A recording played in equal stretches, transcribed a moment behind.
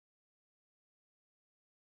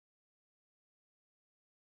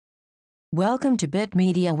Welcome to Bit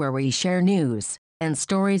Media, where we share news and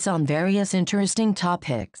stories on various interesting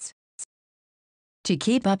topics. To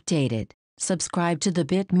keep updated, subscribe to the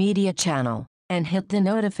Bit Media channel and hit the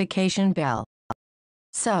notification bell.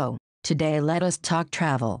 So, today let us talk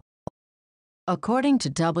travel. According to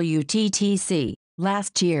WTTC,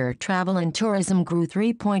 last year travel and tourism grew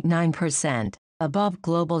 3.9%, above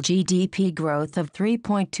global GDP growth of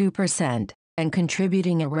 3.2%, and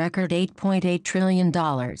contributing a record $8.8 trillion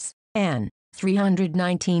and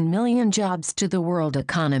 319 million jobs to the world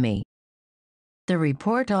economy. The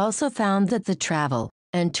report also found that the travel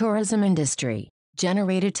and tourism industry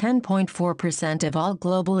generated 10.4% of all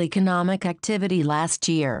global economic activity last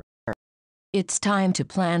year. It's time to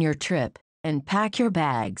plan your trip and pack your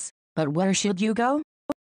bags, but where should you go?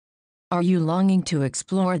 Are you longing to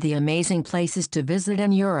explore the amazing places to visit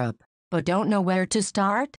in Europe, but don't know where to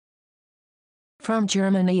start? From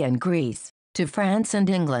Germany and Greece to France and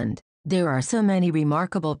England, there are so many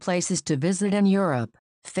remarkable places to visit in Europe,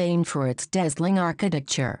 famed for its dazzling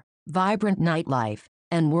architecture, vibrant nightlife,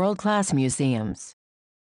 and world-class museums.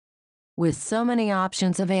 With so many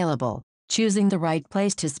options available, choosing the right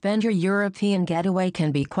place to spend your European getaway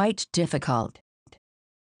can be quite difficult.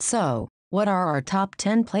 So, what are our top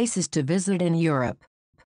 10 places to visit in Europe?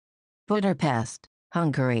 Budapest,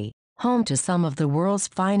 Hungary, home to some of the world's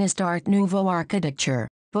finest Art Nouveau architecture.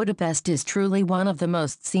 Budapest is truly one of the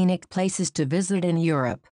most scenic places to visit in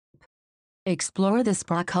Europe. Explore the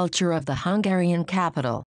spa culture of the Hungarian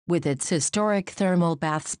capital, with its historic thermal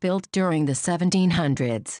baths built during the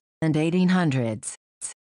 1700s and 1800s.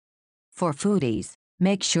 For foodies,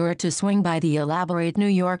 make sure to swing by the elaborate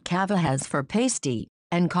York Kavehaz for pasty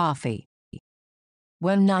and coffee.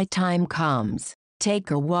 When nighttime comes, take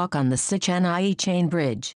a walk on the Szechenyi Chain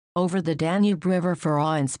Bridge, over the Danube River for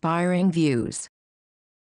awe-inspiring views.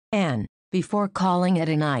 And, before calling it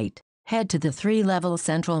a night, head to the three-level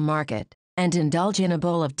Central Market and indulge in a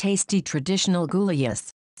bowl of tasty traditional gulyas.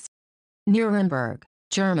 Nuremberg,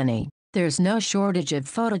 Germany. There's no shortage of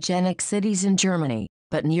photogenic cities in Germany,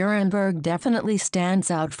 but Nuremberg definitely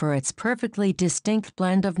stands out for its perfectly distinct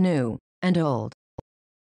blend of new and old.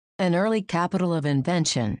 An early capital of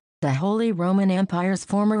invention, the Holy Roman Empire's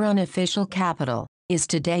former unofficial capital, is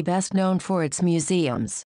today best known for its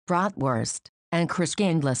museums, bratwurst, and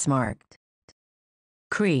Christkindlesmarkt.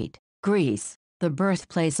 Crete, Greece, the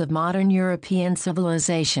birthplace of modern European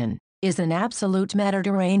civilization, is an absolute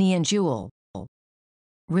Mediterranean jewel.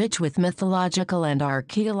 Rich with mythological and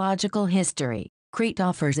archaeological history, Crete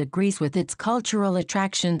offers a Greece with its cultural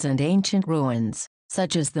attractions and ancient ruins,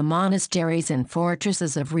 such as the monasteries and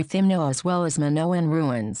fortresses of Rethymno as well as Minoan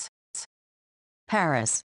ruins.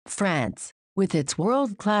 Paris, France, with its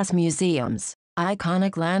world-class museums,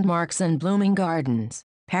 iconic landmarks and blooming gardens,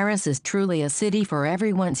 Paris is truly a city for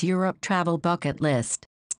everyone's Europe travel bucket list.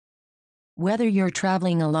 Whether you're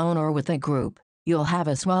traveling alone or with a group, you'll have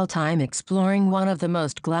a swell time exploring one of the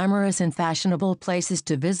most glamorous and fashionable places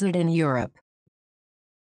to visit in Europe.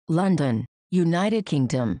 London, United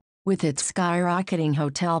Kingdom. With its skyrocketing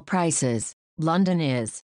hotel prices, London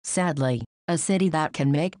is, sadly, a city that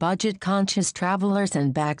can make budget-conscious travelers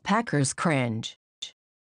and backpackers cringe.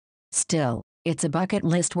 Still, it's a bucket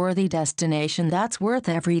list-worthy destination that's worth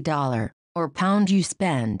every dollar or pound you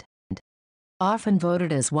spend. Often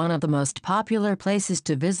voted as one of the most popular places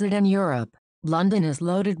to visit in Europe, London is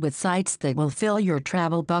loaded with sites that will fill your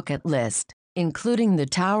travel bucket list, including the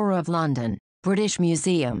Tower of London, British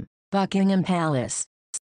Museum, Buckingham Palace,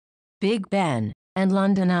 Big Ben, and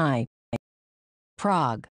London Eye.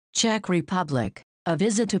 Prague, Czech Republic. A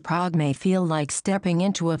visit to Prague may feel like stepping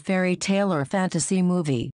into a fairy tale or fantasy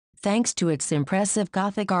movie, thanks to its impressive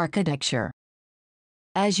Gothic architecture.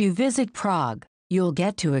 As you visit Prague, you'll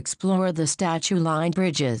get to explore the statue-lined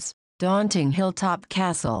bridges, daunting hilltop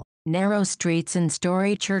castle, narrow streets and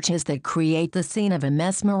storied churches that create the scene of a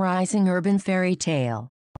mesmerizing urban fairy tale.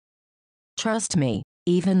 Trust me,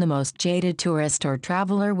 even the most jaded tourist or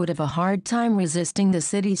traveler would have a hard time resisting the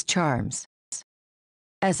city's charms.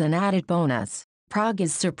 As an added bonus, Prague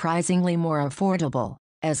is surprisingly more affordable,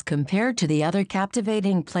 as compared to the other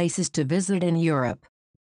captivating places to visit in Europe.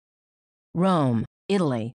 Rome,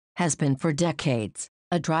 Italy, has been for decades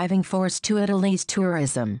a driving force to Italy's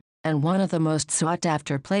tourism, and one of the most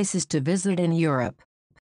sought-after places to visit in Europe.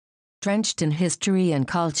 Drenched in history and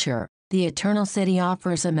culture, the Eternal City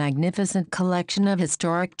offers a magnificent collection of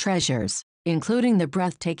historic treasures, including the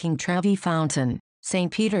breathtaking Trevi Fountain,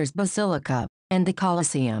 St. Peter's Basilica, and the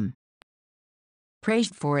Colosseum.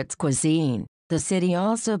 Praised for its cuisine, the city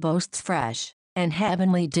also boasts fresh and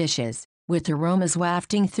heavenly dishes, with aromas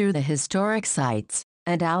wafting through the historic sites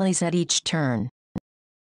and alleys at each turn.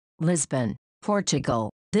 Lisbon,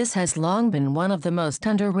 Portugal. This has long been one of the most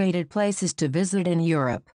underrated places to visit in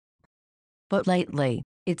Europe. But lately,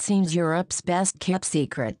 it seems Europe's best-kept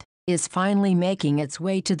secret is finally making its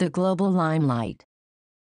way to the global limelight.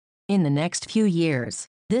 In the next few years,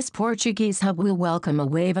 this Portuguese hub will welcome a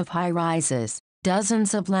wave of high-rises,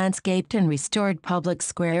 dozens of landscaped and restored public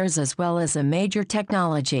squares, as well as a major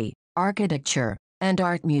technology, architecture, and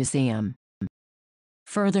art museum.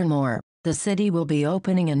 Furthermore, the city will be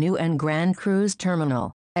opening a new and grand cruise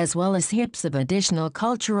terminal, as well as heaps of additional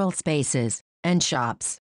cultural spaces and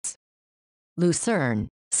shops. Lucerne,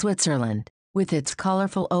 Switzerland, with its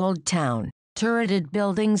colorful old town, turreted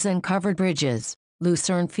buildings and covered bridges,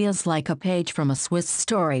 Lucerne feels like a page from a Swiss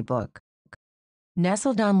storybook.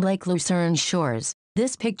 Nestled on Lake Lucerne's shores,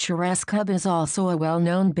 this picturesque hub is also a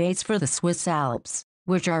well-known base for the Swiss Alps,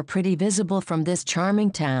 which are pretty visible from this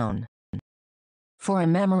charming town. For a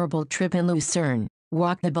memorable trip in Lucerne,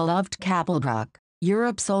 walk the beloved Kapelbruck,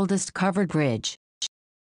 Europe's oldest covered bridge.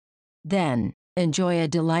 Then, enjoy a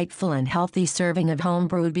delightful and healthy serving of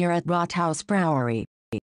homebrewed beer at Rathaus Brewery.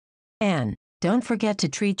 And don't forget to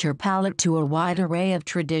treat your palate to a wide array of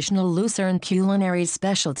traditional Lucerne culinary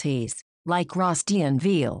specialties, like rosti and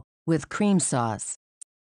veal, with cream sauce.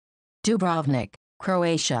 Dubrovnik,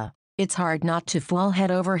 Croatia. It's hard not to fall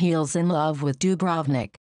head over heels in love with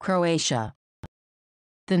Dubrovnik, Croatia.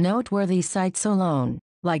 The noteworthy sights alone,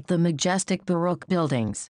 like the majestic Baroque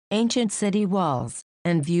buildings, ancient city walls,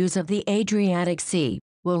 and views of the Adriatic Sea,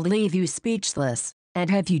 will leave you speechless and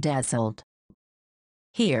have you dazzled.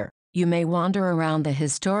 Here, you may wander around the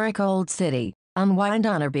historic old city, unwind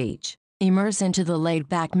on a beach, immerse into the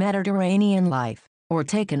laid-back Mediterranean life, or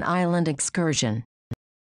take an island excursion.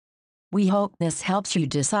 We hope this helps you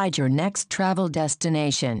decide your next travel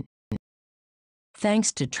destination.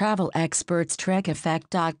 Thanks to travel experts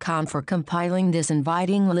TrekEffect.com for compiling this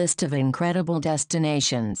inviting list of incredible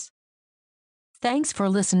destinations. Thanks for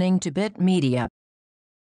listening to Bit Media.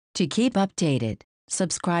 To keep updated,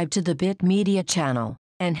 subscribe to the Bit Media channel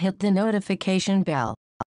and hit the notification bell.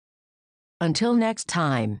 Until next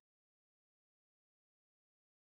time.